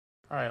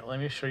Alright, let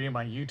me show you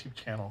my YouTube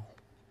channel.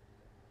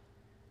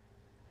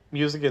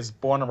 Music is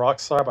Born a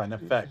Rockstar by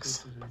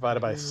NFX, provided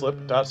by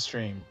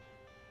Slip.stream.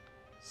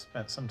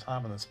 Spent some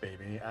time on this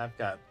baby. I've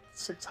got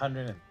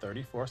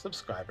 634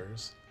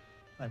 subscribers.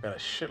 And I've got a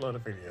shitload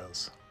of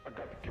videos.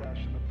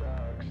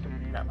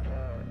 Got my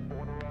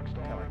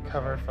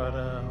cover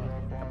photo,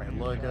 got my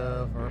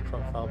logo for a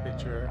profile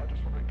picture,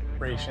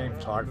 Ray Shane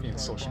photography and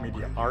social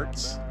media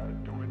arts.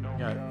 We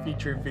got a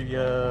featured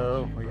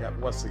video, we got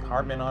Wesley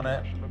Hartman on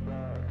it.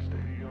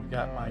 We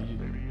got my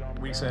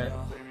recent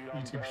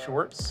YouTube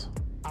shorts.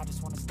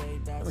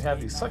 Then we have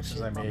these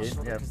sections I made.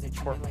 We have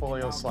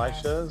portfolio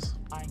slideshows.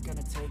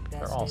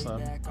 They're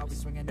awesome.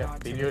 We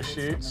have video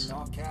shoots.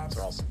 Those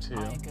are awesome too.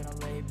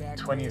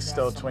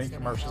 20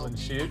 commercials and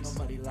shoots.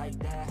 Don't know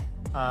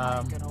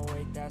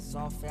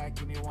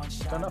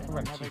if I'm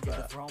going to keep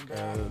that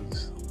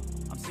because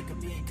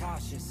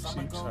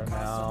shoots are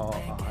now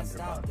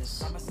 $100.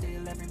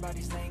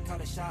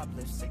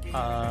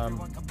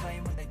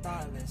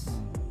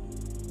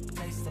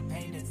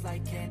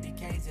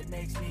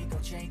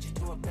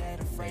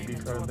 Maybe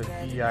for the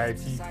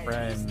VIP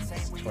friends,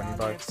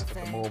 $20 for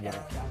the mobile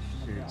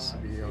shoots to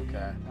be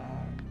okay.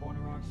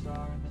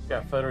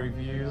 Got photo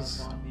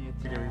reviews,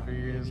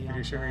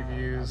 video shoot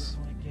reviews.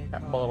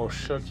 Got my little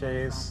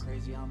showcase.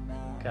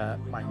 Got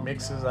my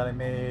mixes that I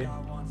made.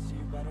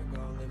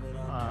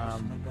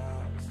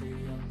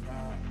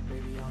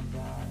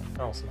 Got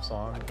awesome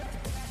song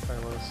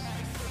playlist.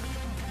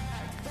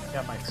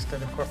 Got my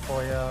extended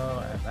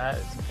portfolio, and that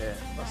is it.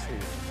 Let's see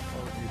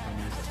what we do for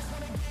music.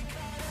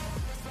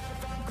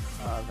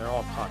 They're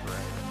all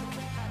copyrighted.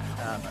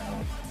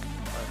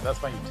 That's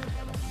my YouTube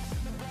channel.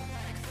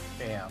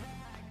 Bam.